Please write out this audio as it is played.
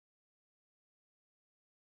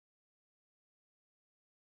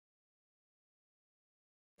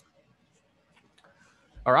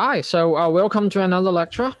All right, so welcome to another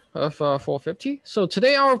lecture of 450. So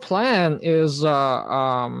today our plan is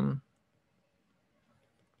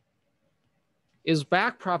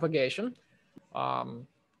backpropagation, um,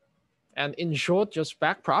 and in short, just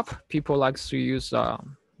backprop. People like to use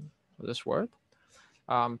this word,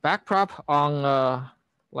 backprop on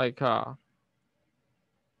like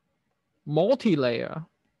multi-layer.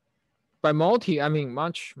 By multi, I mean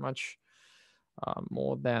much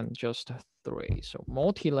more than just three. So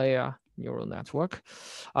multi-layer neural network.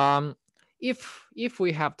 Um, if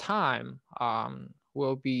we have time,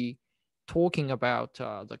 we'll be talking about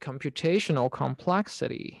the computational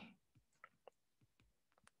complexity.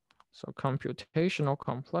 So computational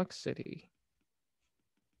complexity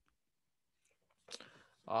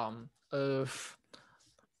of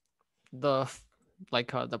the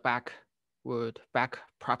the back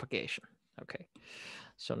propagation. Okay.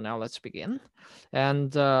 So now let's begin.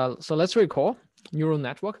 And so let's recall neural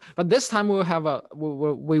network, but this time we will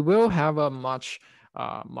have a much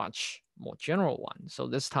more general one. So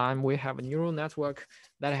this time we have a neural network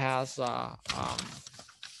that has so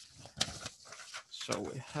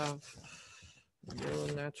we have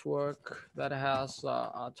neural network that has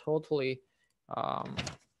a totally my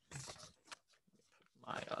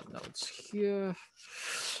notes here.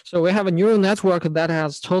 So we have a neural network that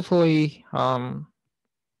has totally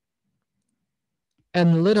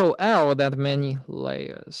and little l that many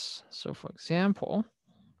layers. So for example,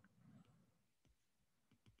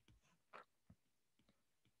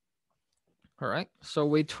 all right, so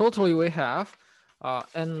we have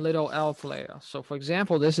n little l layer. So for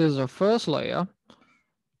example, this is the first layer.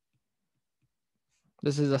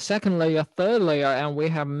 This is the second layer, third layer, and we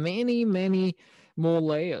have many more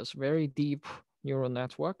layers, very deep neural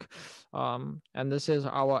network. And this is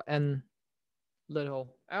our n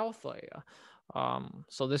little l layer.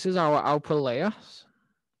 So this is our output layer.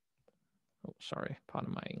 Oh, sorry,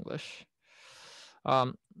 pardon my English.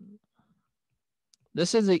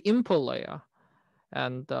 This is the input layer,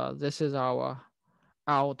 and this is our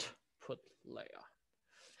output layer.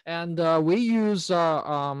 And we use,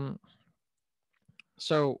 so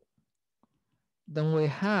then we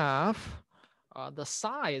have the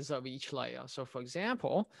size of each layer. So for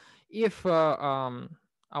example, if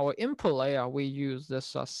our input layer, we use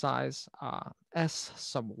this size S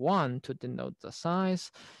sub 1 to denote the size,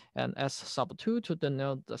 and S sub 2 to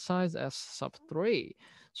denote the size, S sub 3.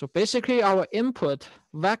 So basically our input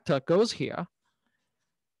vector goes here,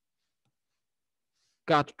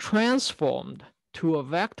 got transformed to a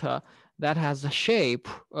vector that has the shape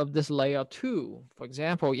of this layer 2. For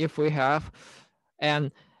example, if we have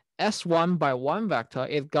an S1 by 1 vector,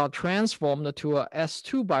 it got transformed to a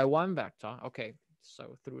S2 by 1 vector. Okay,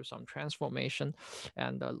 so through some transformation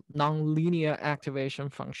and a nonlinear activation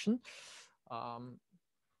function.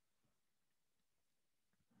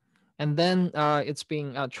 And then it's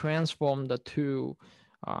being transformed to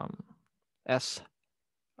S3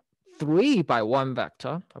 by 1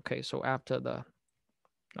 vector. Okay, so after the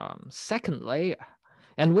second layer,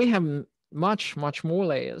 and we have much more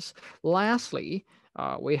layers. Lastly,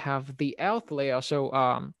 we have the Lth layer.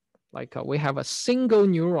 So we have a single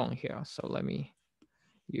neuron here. So let me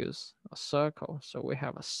use a circle. So we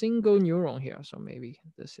have a single neuron here. So maybe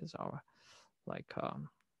this is our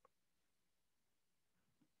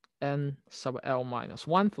n sub L minus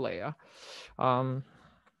 1th layer.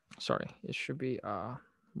 Sorry, it should be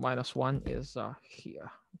minus 1 is here.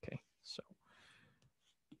 Okay, so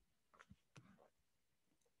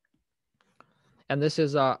and this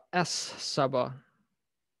is S sub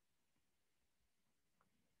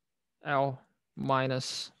L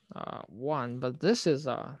minus 1, but this is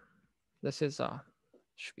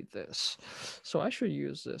should be this. So I should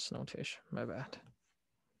use this notation. My bad.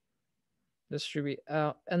 This should be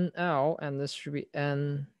NL, and this should be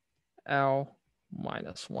NL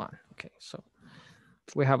minus 1. Okay, so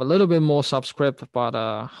we have a little bit more subscript, but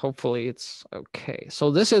hopefully it's okay.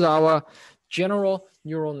 So this is our general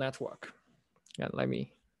neural network. And let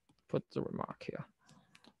me put the remark here.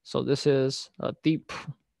 So this is a deep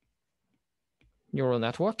neural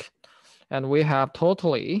network, and we have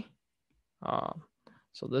totally,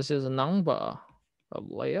 so this is a number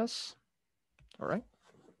of layers, all right?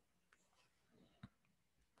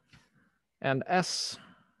 And S,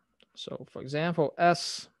 so for example,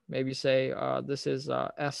 S, maybe say this is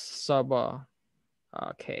S sub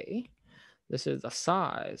K. This is the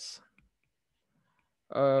size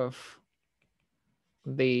of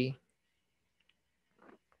the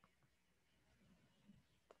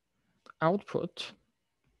output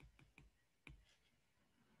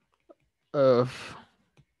of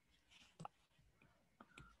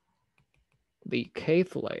the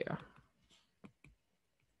kth layer.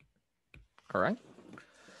 All right.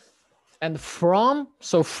 And from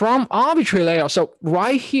arbitrary layer, so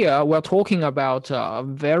right here, we're talking about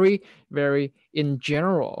very, very in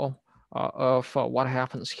general of what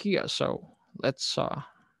happens here. So let's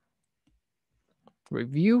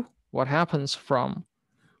review what happens from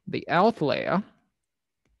the Lth layer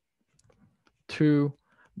to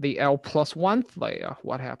the L plus 1th layer.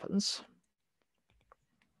 What happens?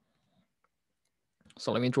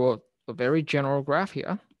 So let me draw a very general graph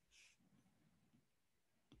here.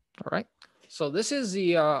 All right. So this is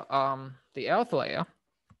the Lth layer.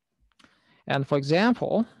 And for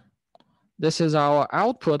example, this is our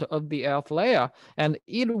output of the Lth layer, and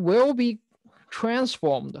it will be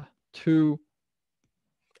transformed to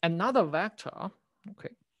another vector,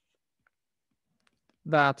 okay,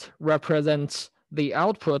 that represents the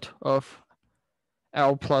output of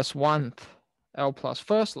L plus 1th, L plus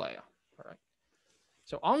 1st layer. All right.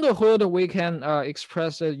 So on the hood, we can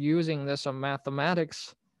express it using this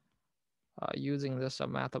mathematics, using this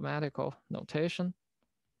mathematical notation.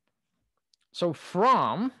 So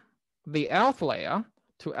from the Lth layer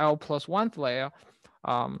to L plus 1th layer,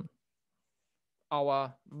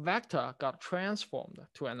 our vector got transformed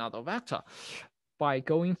to another vector by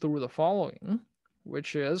going through the following,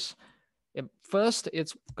 which is first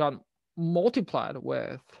it's got multiplied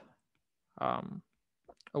with a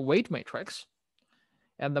weight matrix,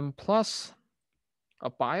 and then plus a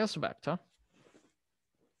bias vector.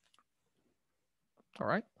 All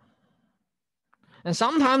right. And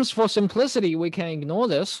sometimes for simplicity, we can ignore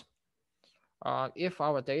this. If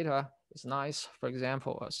our data is nice, for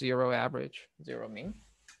example, a 0 average, 0 mean.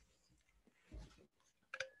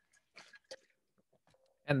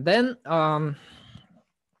 And then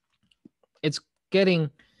it's getting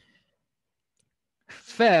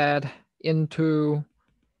fed into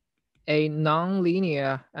a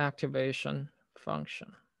nonlinear activation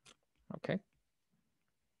function. Okay.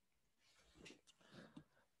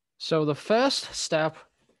 So the first step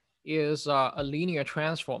is a linear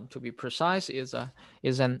transform. To be precise, is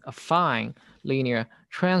an affine linear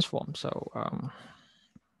transform. So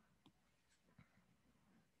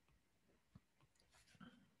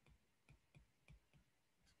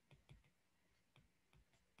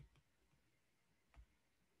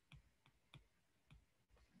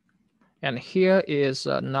and here is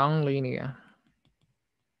a nonlinear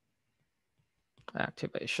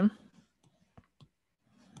activation.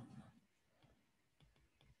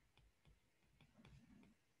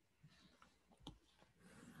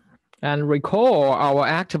 And recall our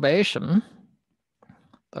activation.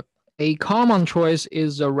 A common choice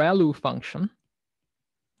is the ReLU function.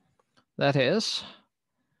 That is,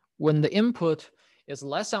 when the input is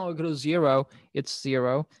less than or equal to 0, it's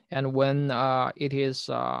 0. And when it is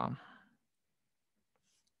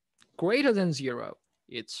greater than 0,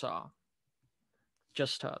 it's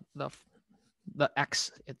just the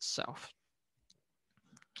x itself.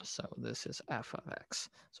 So this is f of x.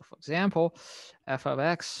 So for example, f of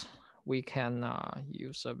x, we can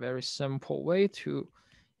use a very simple way to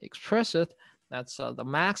express it. That's the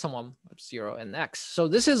maximum of 0 and x. So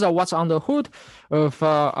this is what's on the hood of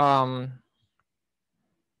our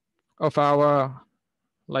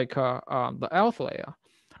the Lth layer.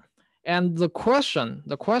 And the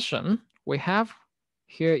question we have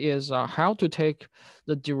here is how to take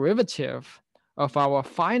the derivative of our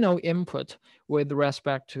final input with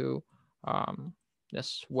respect to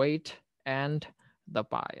this weight and the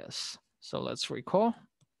bias. So let's recall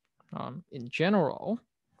in general,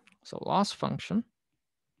 so loss function.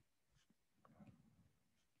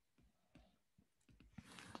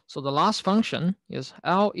 So the loss function is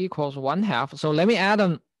L equals 1/2. So let me add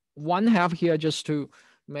a 1/2 here just to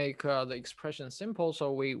make the expression simple,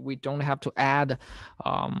 so we don't have to add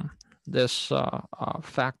this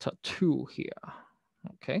factor 2 here.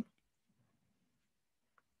 Okay.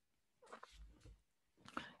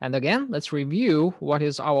 And again, let's review what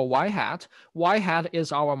is our y hat. Y hat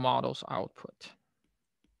is our model's output.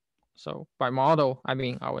 So by model, I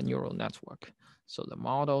mean our neural network. So the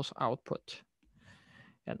model's output.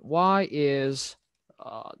 And y is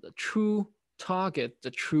the true target, the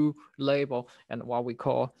true label, and what we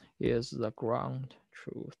call is the ground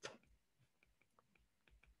truth.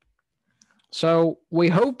 So we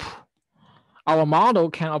hope our model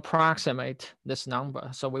can approximate this number.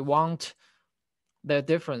 So we want the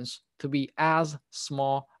difference to be as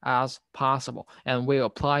small as possible. And we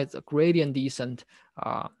apply the gradient descent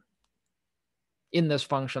in this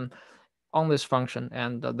function, on this function.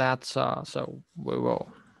 And that's, so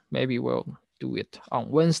maybe we'll do it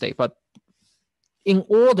on Wednesday. But in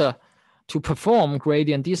order to perform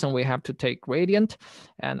gradient descent, we have to take gradient,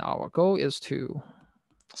 and our goal is to,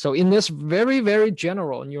 so in this very, very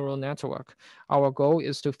general neural network, our goal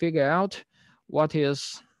is to figure out what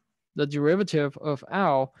is the derivative of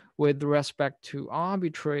L with respect to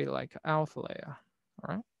arbitrary like Lth layer,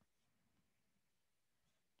 all right?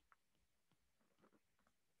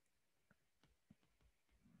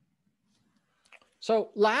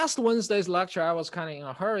 So last Wednesday's lecture, I was kind of in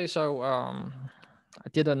a hurry, so I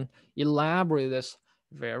didn't elaborate this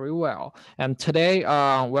very well. And today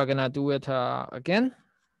we're gonna do it again.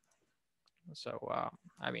 So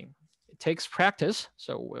I mean, it takes practice,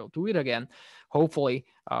 so we'll do it again. Hopefully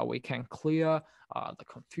we can clear the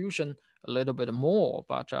confusion a little bit more.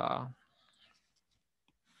 But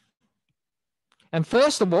and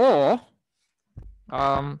first of all,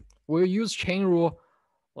 we'll use chain rule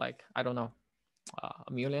like, I don't know,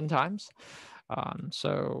 a million times.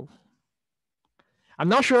 So I'm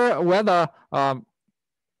not sure whether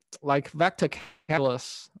like vector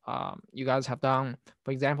calculus you guys have done,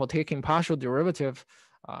 for example, taking partial derivative.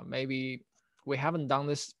 Maybe we haven't done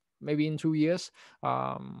this maybe in 2 years.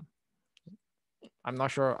 I'm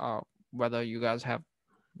not sure whether you guys have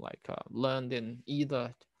like learned in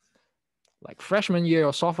either like freshman year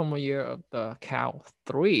or sophomore year of the Cal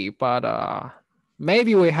 3, but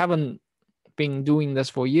maybe we haven't been doing this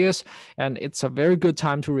for years, and it's a very good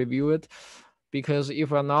time to review it, because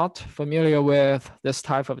if we're not familiar with this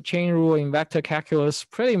type of chain rule in vector calculus,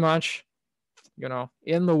 pretty much, you know,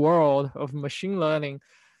 in the world of machine learning,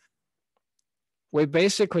 we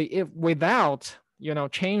basically, if without, you know,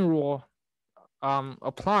 chain rule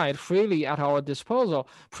applied freely at our disposal,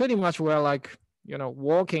 pretty much we're like, you know,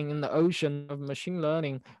 walking in the ocean of machine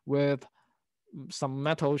learning with some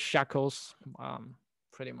metal shackles,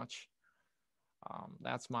 pretty much.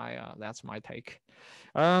 That's my take.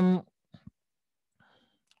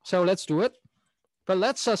 So let's do it, but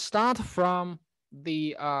let's start from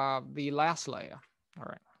the last layer. All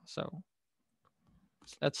right, so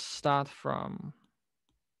let's start from.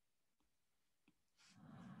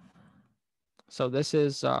 So this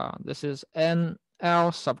is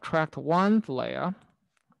NL subtract 1th layer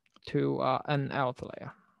to NLth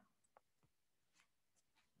layer.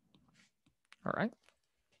 All right,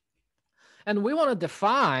 and we want to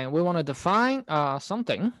define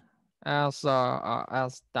something as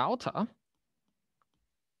delta.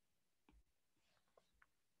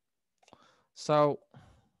 So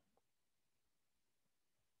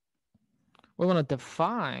we want to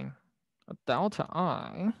define a delta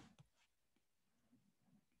I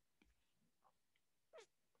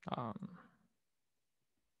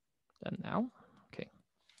then now, okay.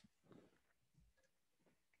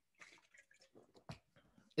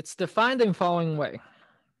 It's defined in following way.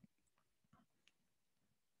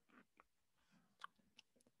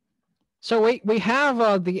 So we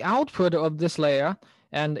have the output of this layer,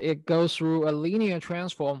 and it goes through a linear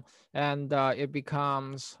transform, and it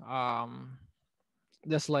becomes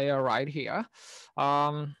this layer right here.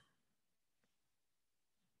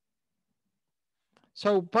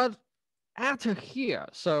 So, but at here,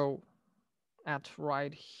 so at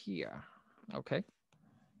right here, okay.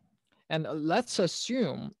 And let's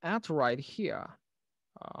assume at right here,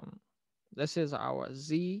 this is our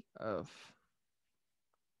Z of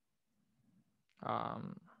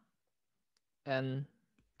NL,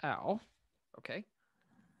 okay.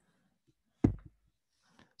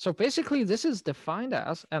 So basically this is defined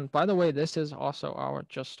as, and by the way, this is also our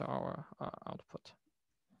output.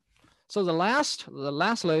 So the last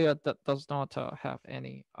layer that does not have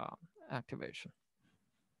any activation.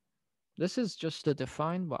 This is just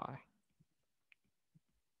defined by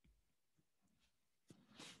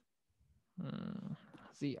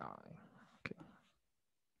Zi. Okay.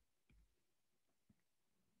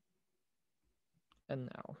 And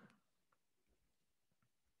now.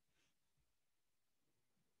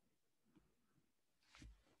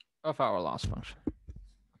 Of our loss function.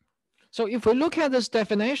 So if we look at this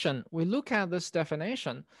definition,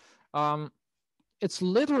 its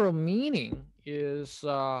literal meaning is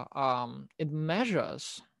it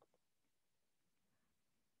measures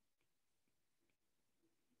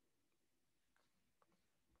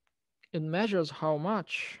how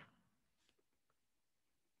much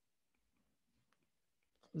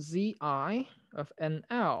Zi of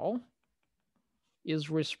NL is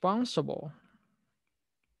responsible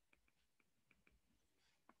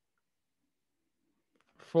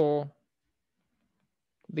for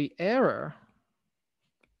the error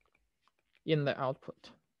in the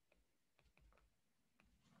output.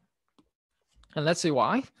 And let's see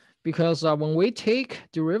why. Because when we take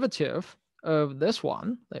derivative of this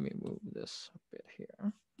one, let me move this a bit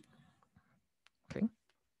here.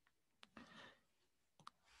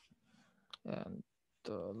 And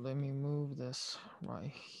let me move this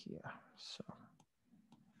right here. So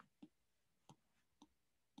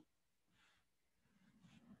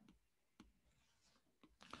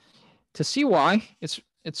to see why, it's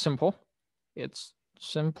simple. It's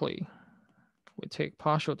simply we take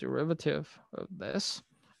partial derivative of this.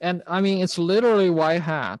 And I mean, it's literally y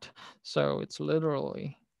hat. So it's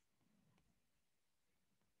literally,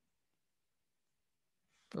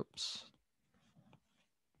 oops.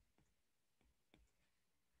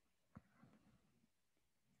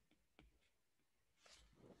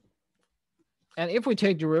 And if we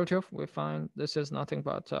take derivative, we find this is nothing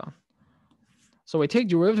but, so we take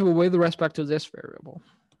derivative with respect to this variable.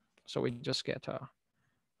 So we just get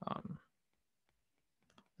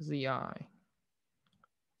zi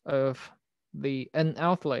of the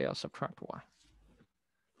nth layer subtract y.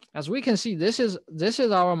 As we can see, this is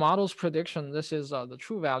our model's prediction. This is the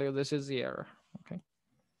true value. This is the error. Okay.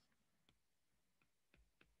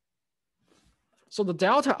 So the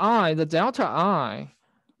delta I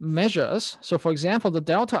measures. So for example, the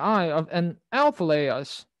delta I of nth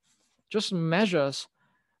layers just measures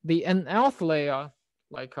the nth layer,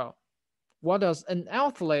 like what does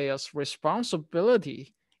nth layer's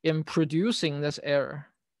responsibility in producing this error.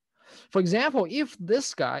 For example, if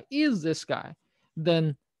this guy is this guy,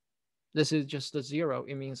 then this is just a 0.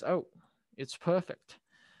 It means, oh, it's perfect.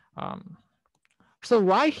 So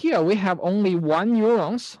right here, we have only one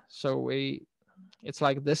neurons. So it's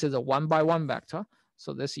like this is a 1 by 1 vector.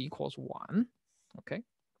 So this equals 1. Okay.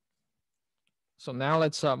 So now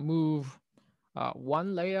let's move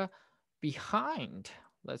one layer behind.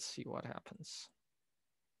 Let's see what happens.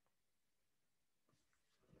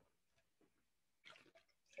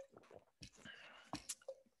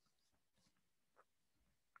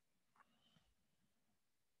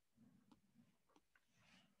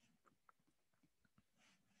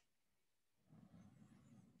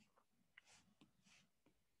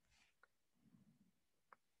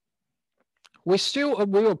 We still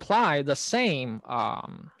will apply the same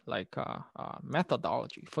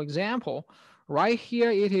methodology. For example, right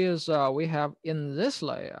here it is we have in this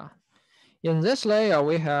layer. In this layer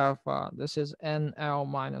we have this is NL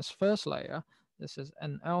minus first layer. This is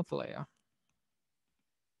NLth layer.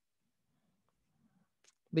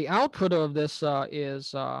 The output of this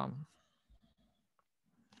is let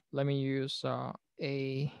me use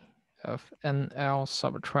A of NL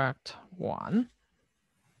subtract 1.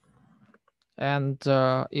 And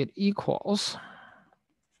it equals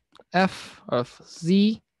f of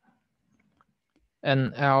z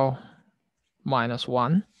NL minus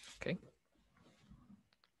 1. Okay.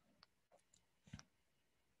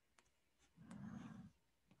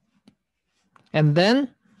 And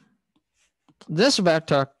then this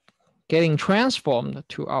vector getting transformed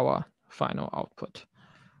to our final output,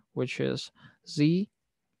 which is z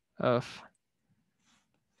of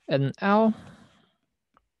NL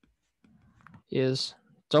is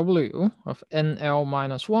W of NL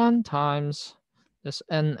minus 1 times this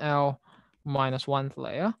NL minus 1th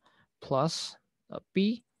layer plus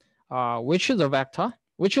B, which is a vector,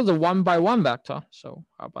 which is a 1 by 1 vector. So,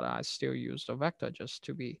 but I still use the vector just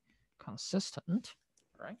to be consistent,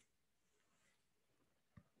 right?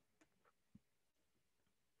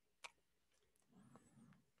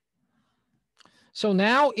 So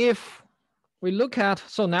now if we look at,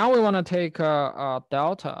 so now we want to take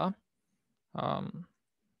delta,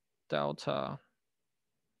 delta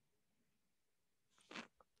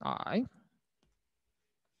I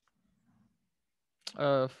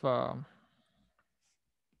of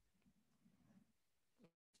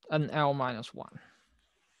NL minus 1.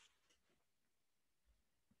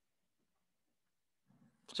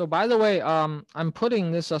 So by the way, I'm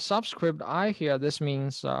putting this subscript I here. This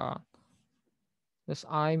means this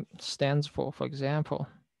I stands for example,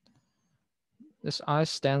 this I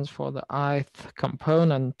stands for the ith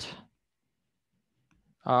component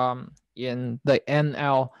in the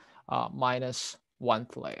NL minus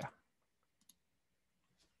 1th layer.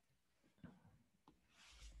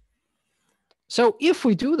 So if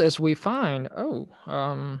we do this, we find, oh,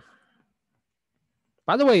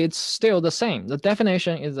 by the way, it's still the same. The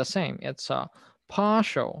definition is the same. It's a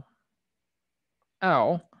partial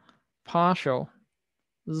L partial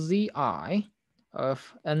Zi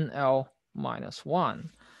of NL minus 1.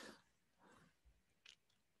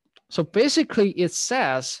 So basically it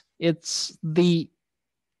says it's the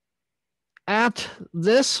at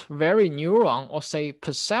this very neuron, or say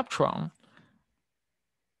perceptron,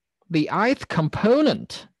 the ith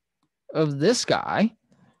component of this guy,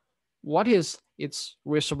 what is its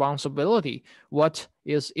responsibility? What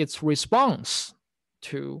is its response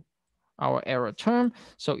to our error term.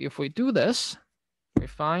 So if we do this, we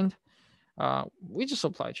find we just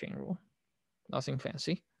apply chain rule, nothing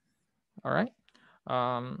fancy. All right.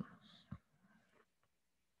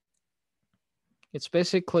 It's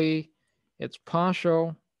basically, it's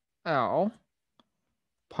partial L,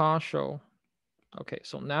 partial. Okay,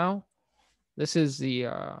 so now this is the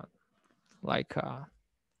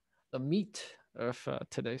the meat of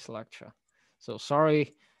today's lecture. So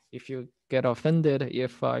sorry if you get offended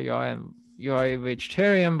if you're a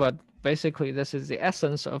vegetarian, but basically this is the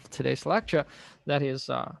essence of today's lecture. That is,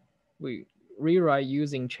 we rewrite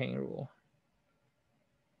using chain rule.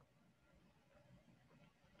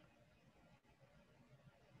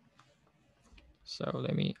 So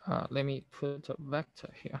let me put a vector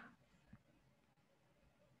here.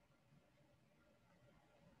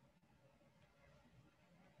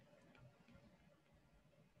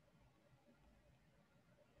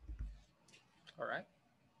 All right.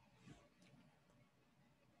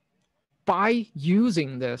 By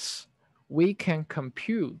using this, we can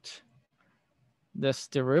compute this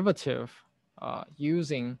derivative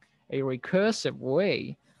using a recursive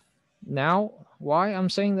way. Now, why I'm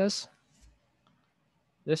saying this?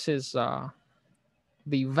 This is the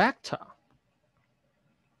vector,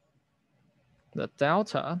 the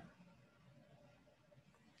delta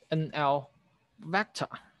NL vector.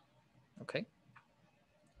 Okay.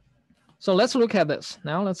 So let's look at this.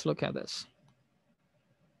 Now let's look at this.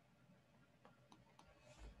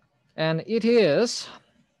 And it is,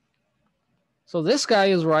 so this guy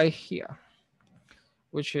is right here,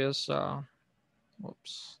 which is,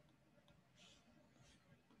 whoops,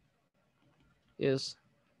 is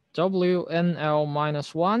WNL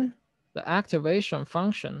minus 1, the activation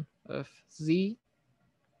function of Z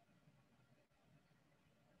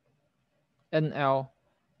NL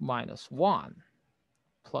minus 1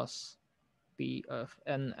 plus B of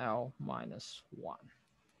NL minus 1.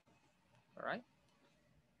 All right.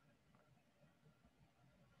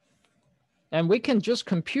 And we can just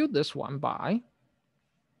compute this one by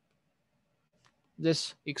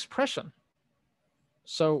this expression.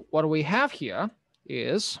 So what we have here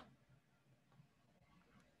is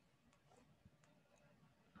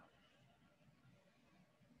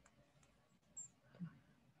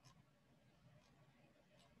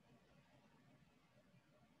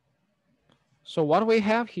so what we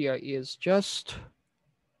have here is just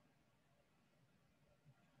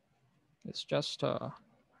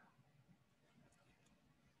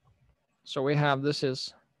so we have, this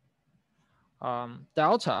is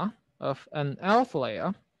delta of an alpha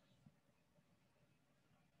layer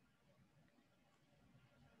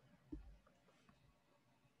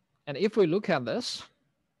and if we look at this,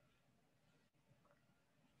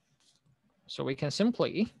 so we can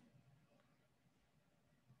simply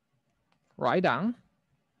write down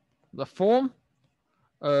the form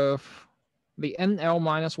of the NL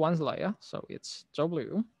minus 1 layer. So it's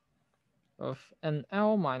W of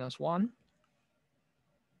NL minus 1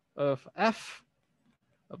 of F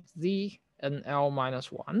of Z NL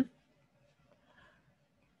minus 1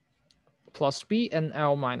 plus B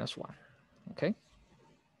NL minus 1. Okay.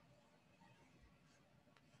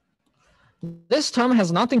 This term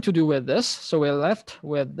has nothing to do with this, so we're left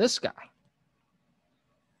with this guy.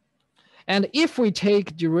 And if we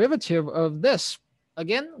take derivative of this,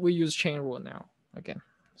 again, we use chain rule now again.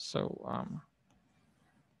 So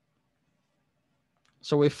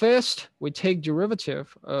so we take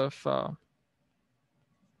derivative of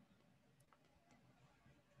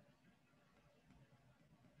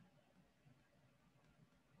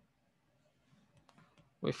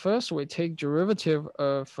we take derivative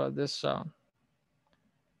of this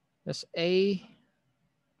A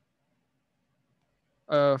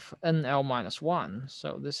of NL minus 1.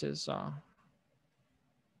 So this is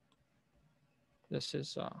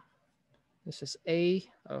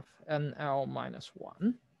A of NL minus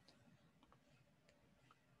 1.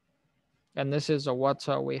 And this is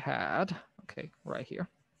what we had, okay, right here.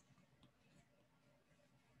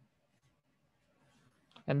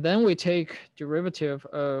 And then we take derivative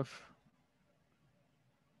of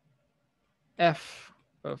F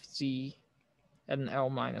of Z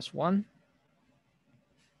NL minus 1,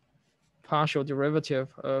 partial derivative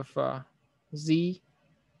of Z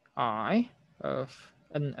I of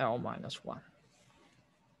NL minus 1.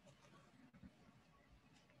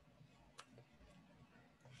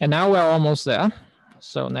 And now we're almost there.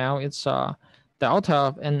 So now it's delta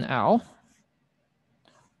of NL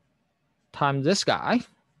times this guy.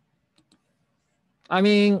 I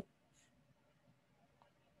mean,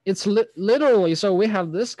 it's literally, so we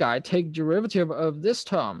have this guy take derivative of this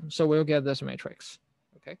term. So we'll get this matrix.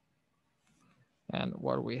 Okay. And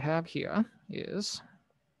what we have here is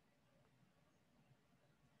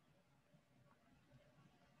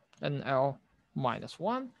NL minus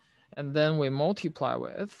 1. And then we multiply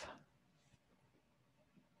with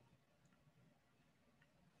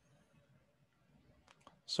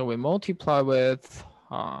we multiply with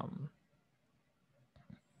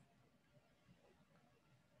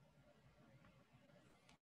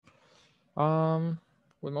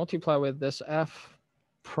we multiply with this F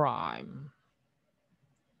prime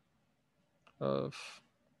of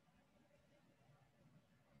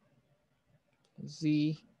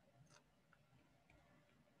Z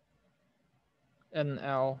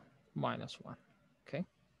NL minus 1. Okay.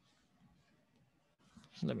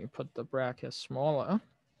 Let me put the bracket smaller.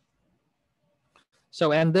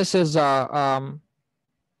 So, and this is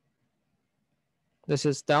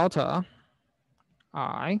delta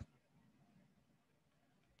I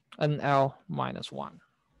NL minus 1.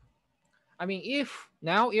 I mean, if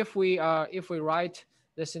we write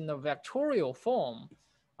this in the vectorial form,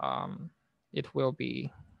 it will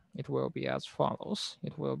be as follows.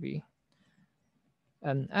 It will be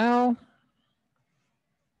NL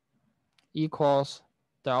equals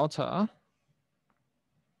delta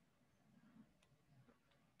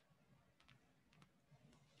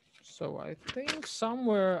So I think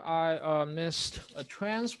somewhere I missed a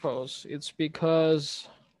transpose. It's because,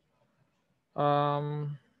 yeah,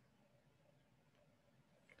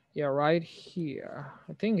 right here.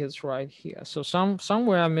 I think it's right here. So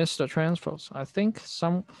somewhere I missed a transpose. I think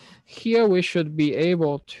here we should be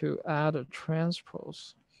able to add a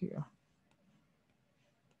transpose here.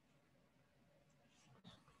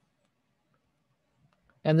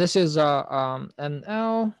 And this is an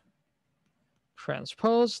L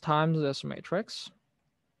transpose times this matrix.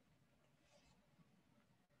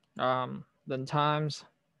 Then times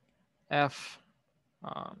F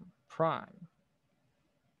prime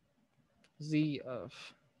Z of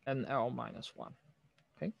NL minus 1.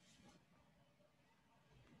 Okay.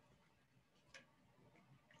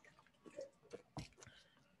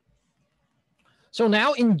 So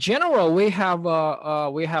now in general, we have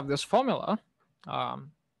this formula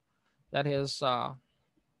that is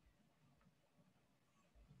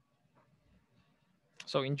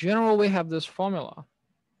so in general, we have this formula.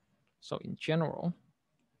 So in general,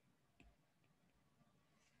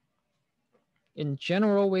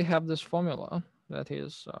 we have this formula that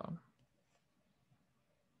is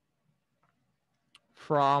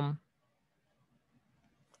from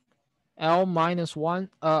L minus 1,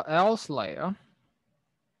 L's layer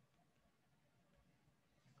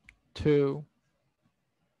to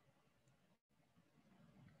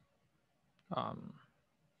I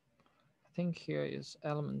think here is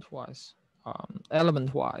element-wise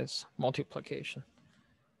multiplication.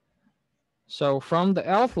 So from the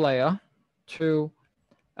Lth layer to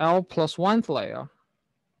L plus 1th layer,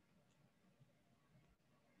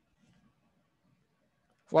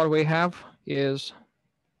 what we have is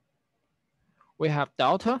we have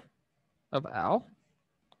delta of L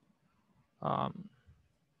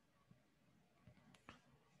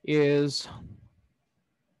is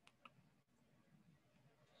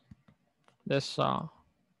this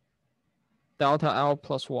delta L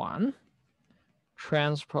plus 1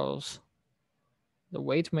 transpose the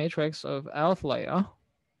weight matrix of Lth layer,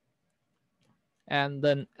 and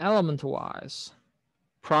then element-wise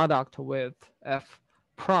product with F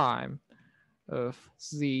prime of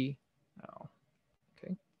Z L.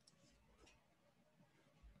 Okay.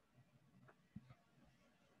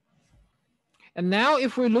 And now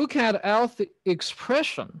if we look at Lth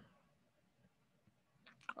expression,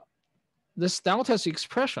 this delta's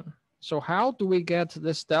expression. So how do we get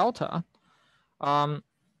this delta?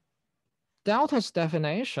 Delta's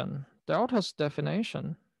definition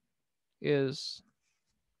is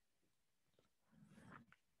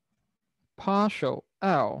partial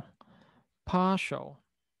L, partial,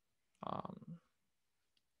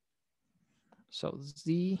 so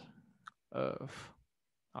Z of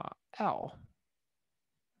L.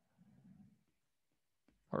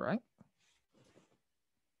 All right.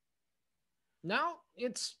 Now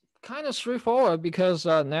it's kind of straightforward because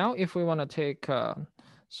now if we want to take,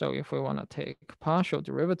 partial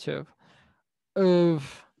derivative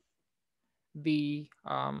of the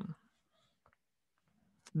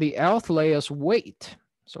Lth layer's weight.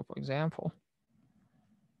 So for example,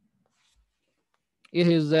 it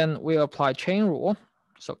is then we apply chain rule.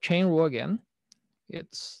 So chain rule again,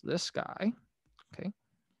 it's this guy, okay,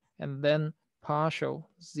 and then partial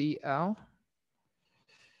ZL.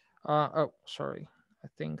 Oh, sorry, I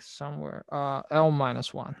think somewhere L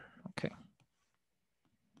minus 1. Okay.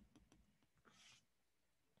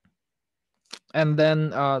 And then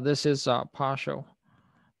this is partial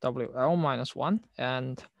WL minus 1.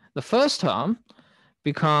 And the first term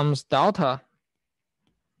becomes delta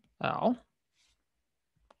L.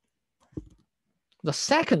 The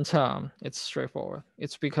second term, it's straightforward.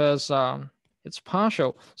 It's because it's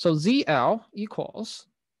partial. So ZL equals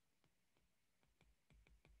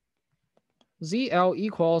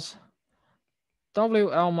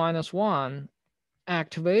WL minus 1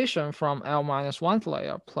 activation from L minus 1th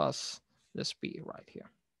layer plus this B right here.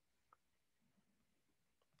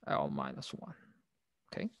 L minus 1.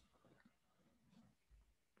 Okay.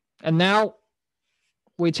 And now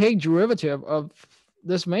we take derivative of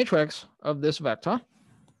this matrix of this vector,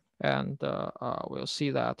 and we'll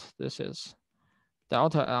see that this is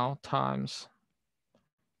delta L times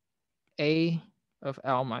A of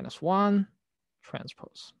L minus 1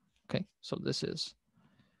 transpose. Okay, so this is,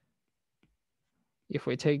 if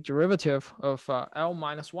we take derivative of L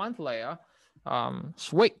minus 1th layer,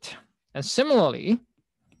 weight. And similarly,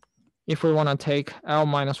 if we want to take L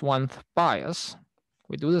minus 1th bias,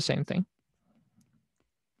 we do the same thing.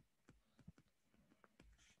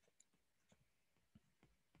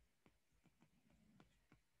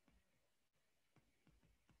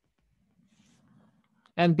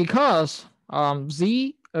 And because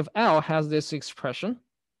Z of L has this expression,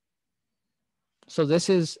 so this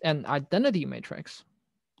is an identity matrix.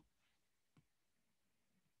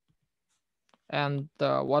 And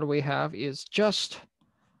what we have is just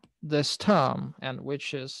this term, and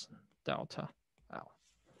which is delta L.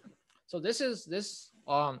 So this is the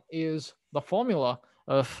formula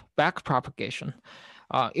of backpropagation,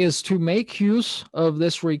 is to make use of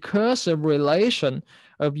this recursive relation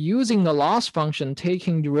of using the loss function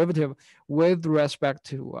taking derivative with respect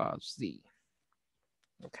to Z.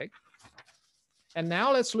 Okay. And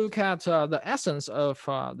now let's look at the essence of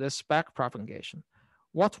this backpropagation.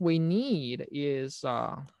 What we need is,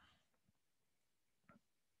 so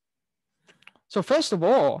first of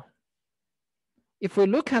all, if we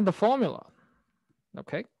look at the formula,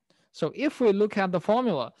 okay, so if we look at the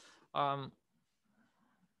formula,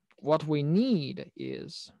 what we need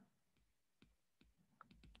is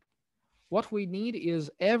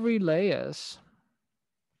every layer's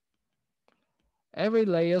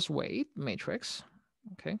weight matrix,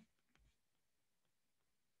 okay,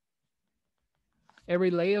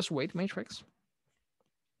 every layer's weight matrix.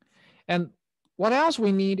 And what else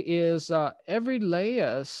we need is every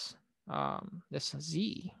layer's this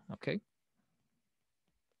Z, okay,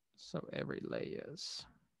 so every layer's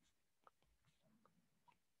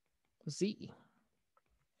Z.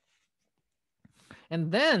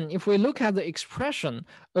 And then if we look at the expression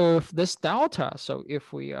of this delta, so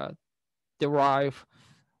if we derive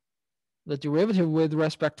the derivative with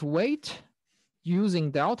respect to weight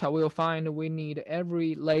using delta, we'll find we need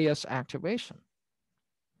every layer's activation.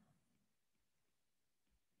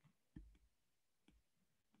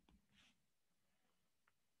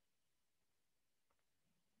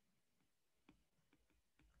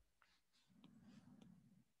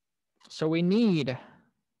 So we need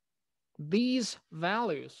these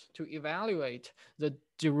values to evaluate the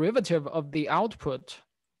derivative of the output.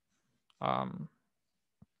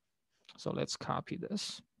 So let's copy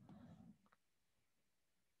this.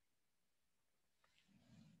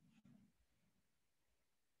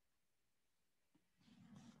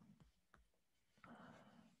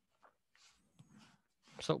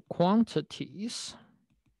 So quantities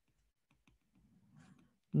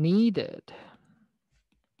needed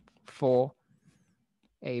for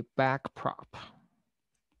a backprop.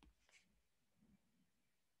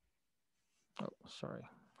 Oh, sorry.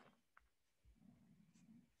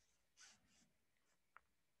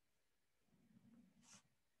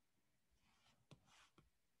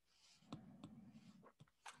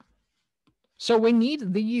 So we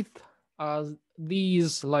need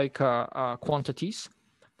these like quantities.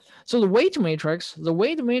 So the weight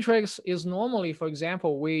matrix is normally, for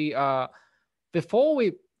example, we before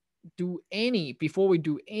we do any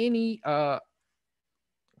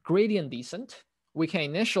gradient descent, we can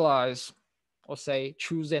initialize or say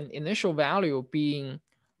choose an initial value being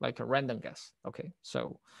like a random guess. Okay,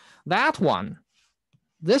 so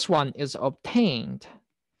this one is obtained.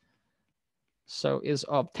 So is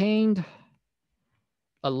obtained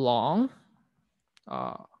along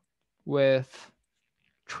with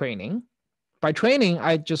training. By training,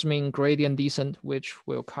 I just mean gradient descent, which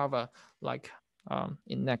we'll cover like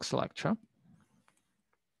in next lecture.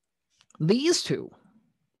 These two.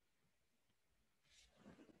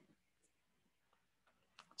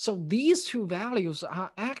 So these two values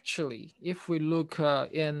are actually, if we look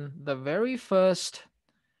in the very first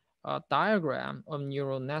diagram of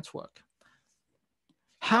neural network,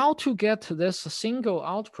 how to get this single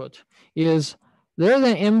output is there's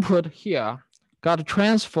an input here, got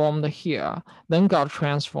transformed here, then got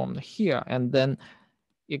transformed here, and then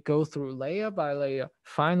it goes through layer by layer.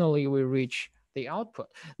 Finally, we reach the output.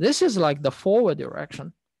 This is like the forward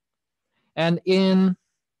direction. And in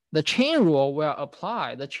the chain rule will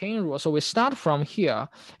apply the chain rule. So we start from here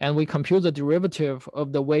and we compute the derivative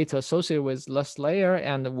of the weight associated with this layer,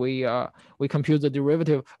 and we compute the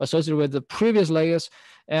derivative associated with the previous layers,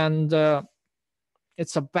 and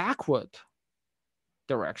it's a backward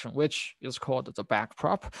direction, which is called the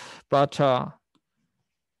backprop. But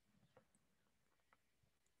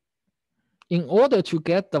in order to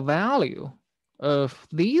get the value of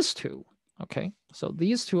these two, okay, so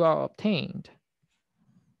these two are obtained.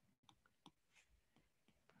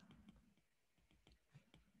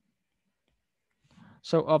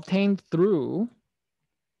 So obtained through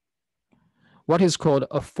what is called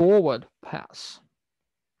a forward pass.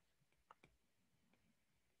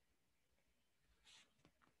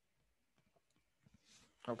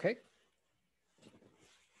 Okay.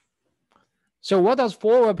 So what does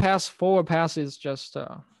forward pass? Forward pass is just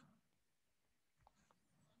a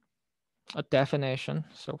definition.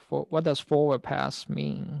 So what does forward pass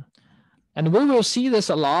mean? And we will see this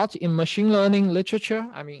a lot in machine learning literature.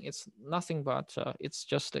 I mean, it's nothing but it's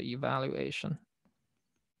just the evaluation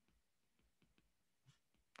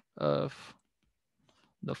of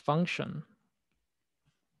the function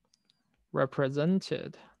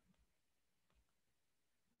represented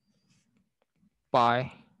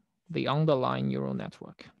by the underlying neural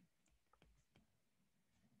network.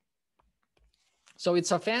 So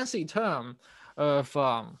it's a fancy term of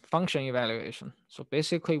function evaluation. So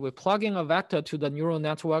basically, we plug in a vector to the neural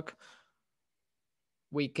network,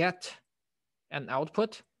 we get an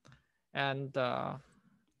output, and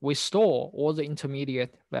we store all the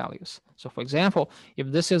intermediate values. So for example, if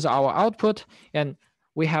this is our output and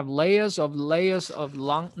we have layers of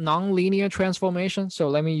non-linear transformation. So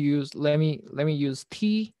let me use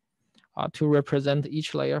T to represent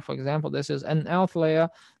each layer. For example, this is NLth layer,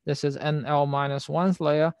 this is NL minus 1th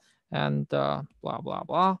layer, and blah, blah,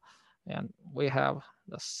 blah. And we have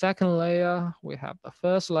the second layer, we have the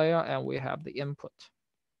first layer, and we have the input.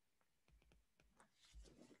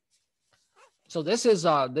 So this is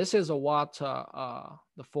what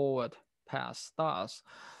the forward pass does.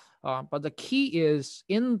 But the key is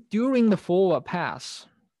during the forward pass.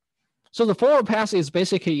 So the forward pass is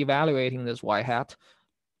basically evaluating this y hat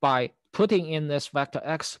by putting in this vector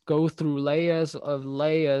x, go through layers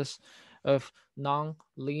of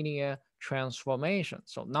non-linear transformation.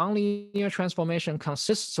 So non-linear transformation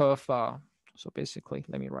consists of, so basically,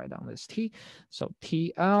 let me write down this T. So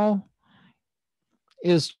TL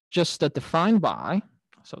is just defined by,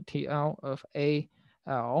 so TL of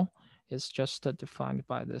AL is just defined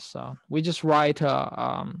by this. We just write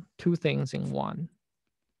two things in one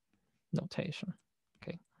notation.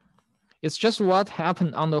 Okay, it's just what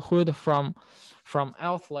happened on the hood from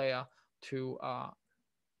Lth layer to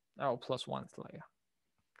L plus 1th layer.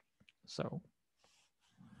 So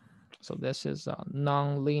this is a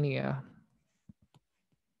non-linear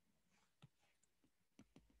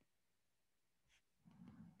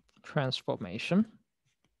transformation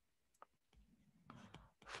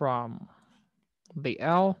from the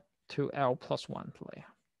L to L plus 1th layer.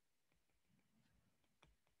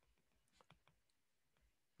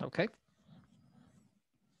 Okay.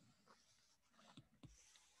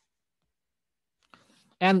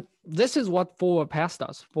 And this is what forward pass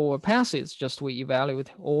does. Forward pass is just we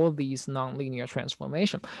evaluate all these nonlinear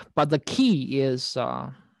transformation. But the key is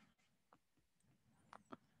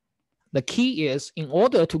in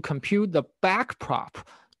order to compute the backprop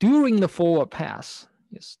during the forward pass,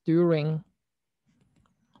 during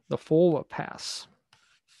the forward pass,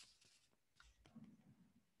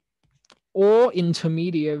 all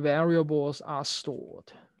intermediate variables are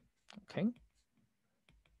stored. Okay.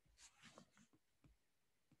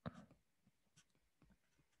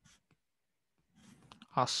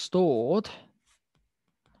 Are stored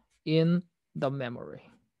in the memory.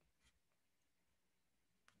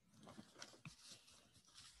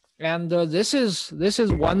 And this is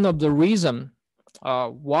one of the reasons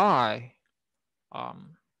why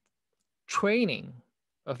training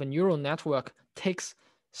of a neural network takes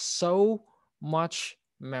so much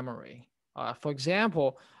memory. For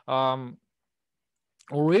example,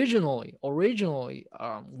 originally,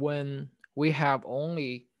 when we have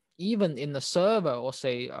only, even in the server, or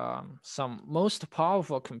say some most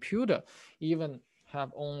powerful computer, even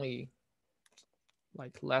have only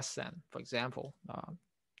like less than, for example,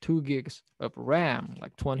 2 gigs of RAM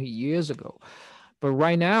like 20 years ago. But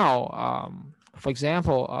right now, For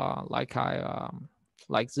example, like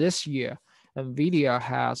this year, NVIDIA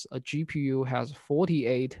has a GPU has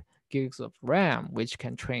 48 gigs of RAM, which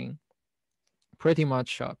can train pretty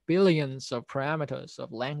much billions of parameters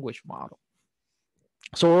of language model.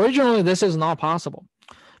 So originally, this is not possible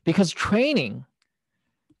because training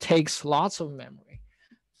takes lots of memory.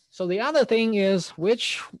 So the other thing is,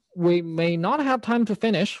 which we may not have time to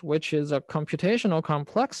finish, which is a computational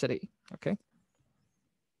complexity. Okay.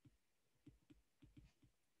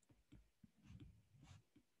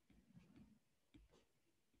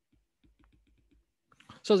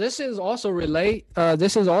 So this is also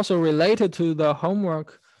related to the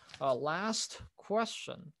homework last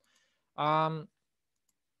question.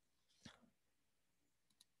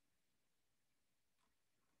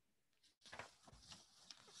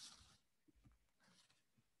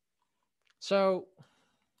 So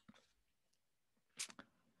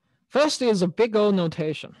first is a big O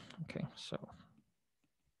notation. Okay, so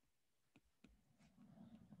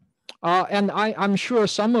and I'm sure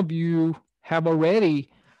some of you have already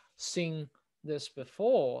seen this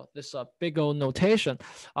before. This big O notation.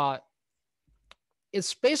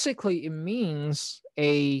 It's basically, it means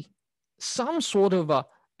some sort of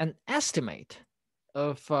an estimate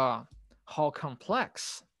of how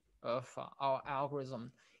complex of our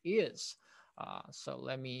algorithm is. So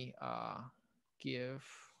let me give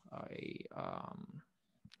a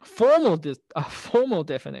formal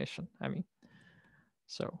definition. I mean,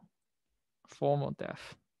 so formal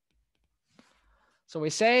def. So we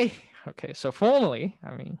say, okay, so formally,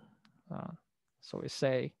 I mean, so we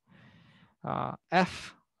say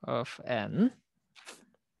f of n.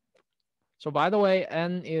 So by the way,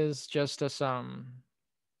 n is just a sum.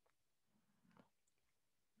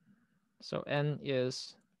 So n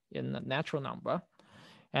is in the natural number.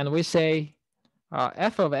 And we say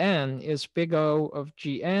f of n is big O of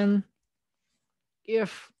Gn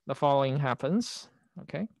if the following happens,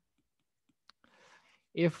 okay?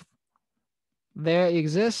 If there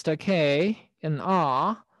exists a k in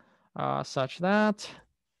R such that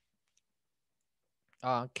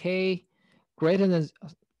k greater than,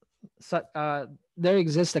 there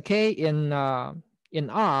exists a k in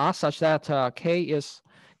R such that k is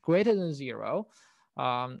greater than 0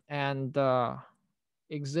 and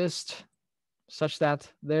exist such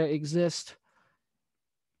that there exists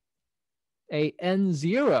a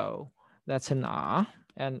n0 that's in R,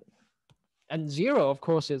 and 0 of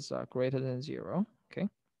course is greater than 0. Okay.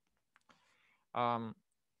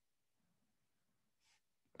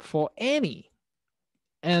 For any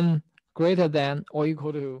n greater than or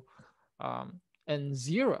equal to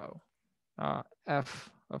n0, f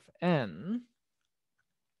of n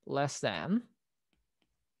less than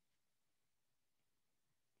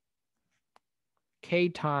k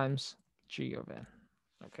times g of n.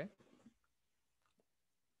 Okay.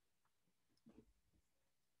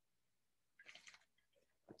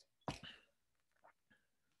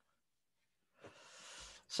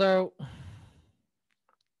 So,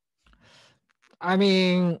 I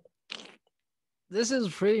mean, this is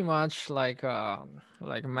pretty much like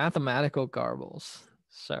mathematical garbles.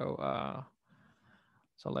 So,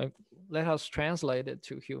 so let us translate it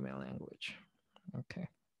to human language. Okay.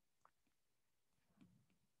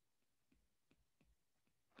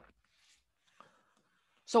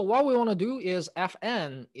 So what we want to do is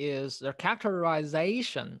Fn is the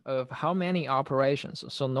characterization of how many operations.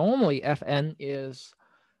 So normally Fn is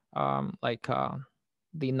the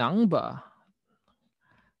number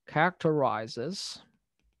characterizes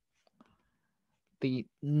the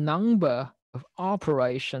number of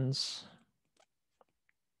operations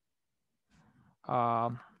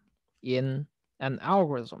in an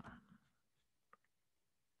algorithm.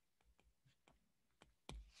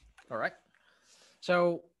 All right.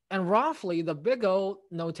 So, and roughly the big O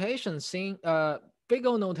notation big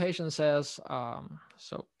O notation says,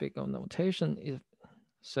 so big O notation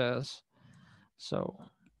says, so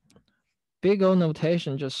big O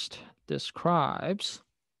notation just describes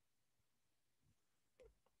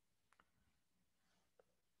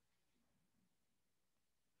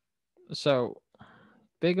so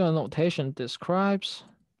big O notation describes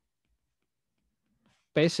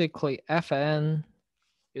basically Fn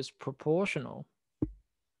is proportional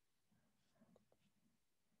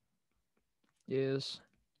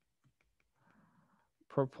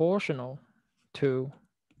to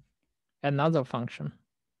another function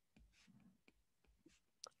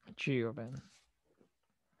g of n.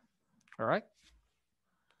 All right.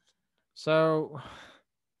 So,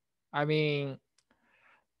 I mean,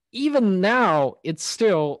 even now it's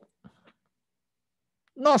still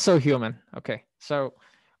not so human. Okay. So,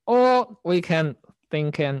 or we can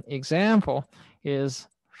think an example is,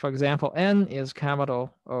 for example, n is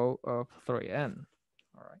capital O of 3n.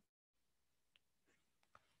 All right.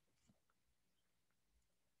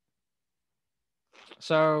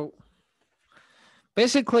 So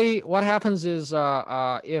basically what happens is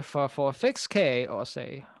if for a fixed k, or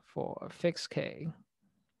say for a fixed k,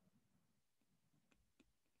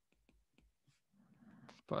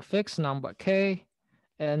 for a fixed number k,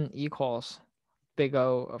 n equals big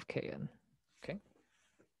O of kn. Okay.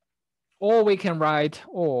 Or we can write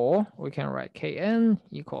kn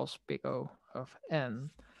equals big O of n.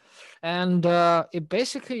 And it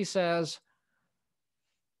basically says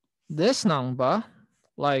this number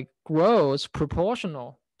like grows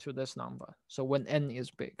proportional to this number. So when n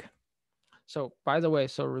is big. So by the way,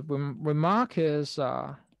 so remark is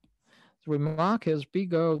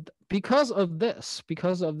big O because of this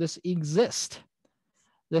exist,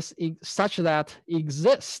 such that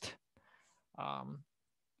exist,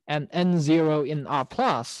 and n0 in R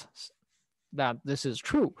plus, that this is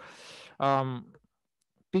true.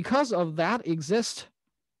 Because of that exist,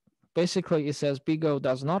 basically it says big O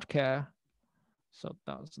does not care. So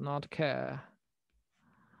does not care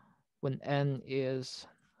when n is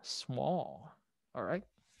small. All right.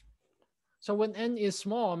 So when n is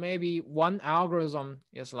small, maybe one algorithm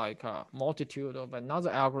is like a multitude of another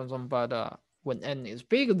algorithm, but when n is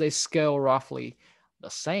big, they scale roughly the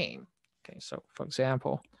same. Okay, so for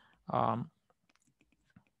example,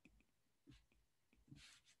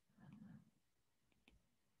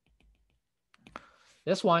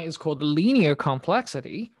 this one is called linear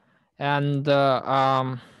complexity, and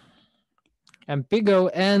big O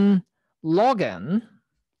n log n,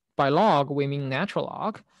 by log we mean natural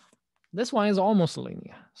log. This one is almost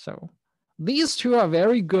linear. So these two are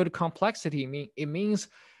very good complexity. It means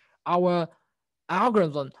our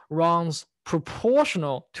algorithm runs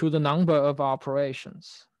proportional to the number of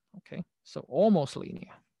operations. Okay, so almost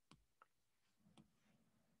linear.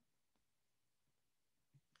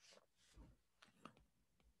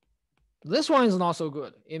 This one is not so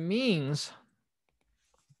good. It means,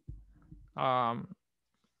 so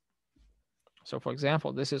for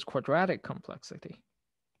example, this is quadratic complexity.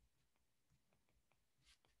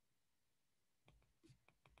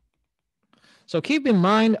 So keep in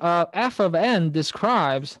mind, f of n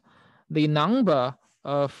describes the number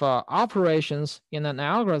of operations in an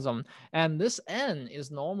algorithm, and this n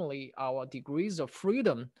is normally our degrees of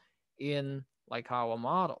freedom in like our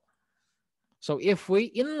model. So if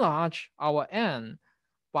we enlarge our n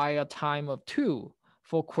by a time of 2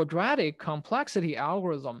 for quadratic complexity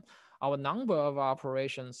algorithm, our number of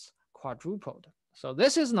operations quadrupled. So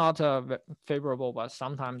this is not favorable, but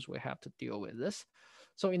sometimes we have to deal with this.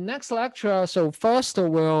 So in next lecture, so first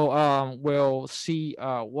we'll see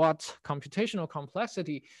what computational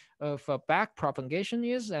complexity of backpropagation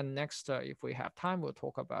is, and next, if we have time, we'll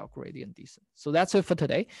talk about gradient descent. So that's it for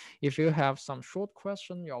today. If you have some short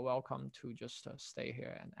question, you're welcome to just stay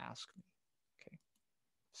here and ask me. Okay,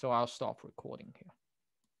 so I'll stop recording here.